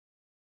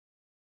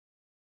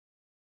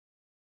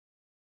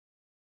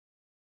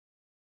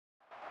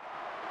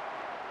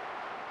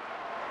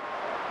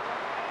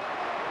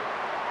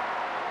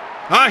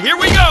Here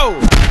we go.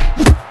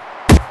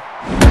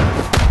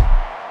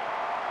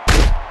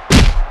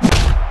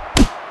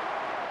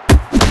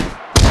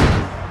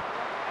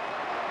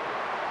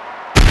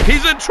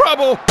 He's in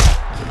trouble.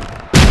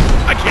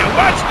 I can't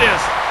watch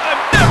this.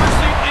 I've never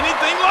seen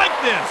anything like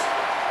this.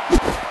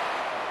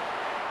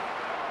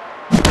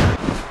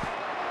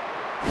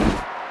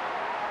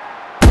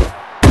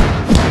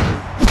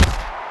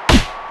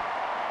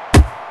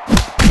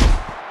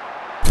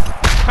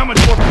 How much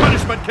more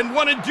punishment can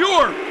one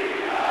endure?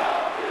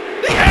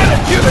 The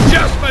attitude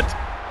adjustment.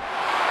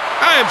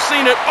 I have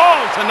seen it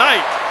all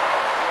tonight.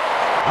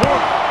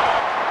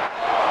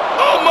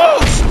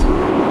 Almost.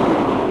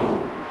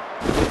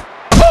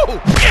 Oh,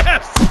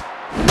 yes.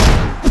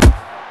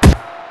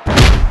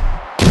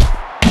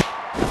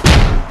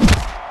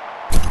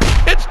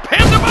 It's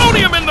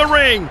pandemonium in the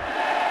ring.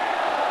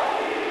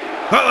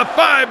 The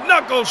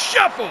five-knuckle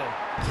shuffle.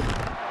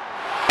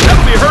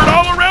 That'll be heard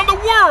all around the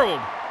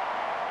world.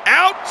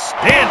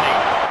 Outstanding.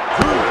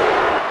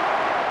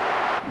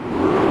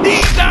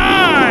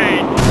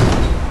 D9.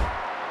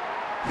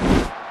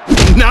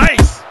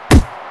 Nice.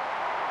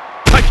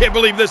 I can't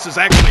believe this is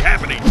actually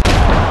happening.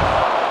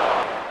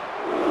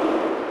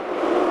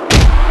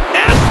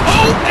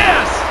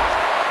 SOS.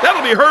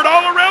 That'll be heard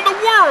all around the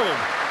world.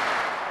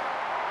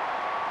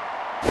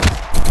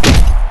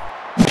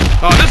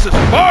 Oh, this is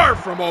far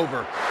from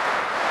over.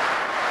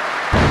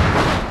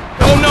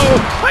 Oh no,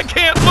 I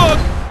can't look.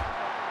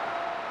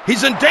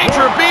 He's in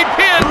danger of being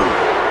pinned.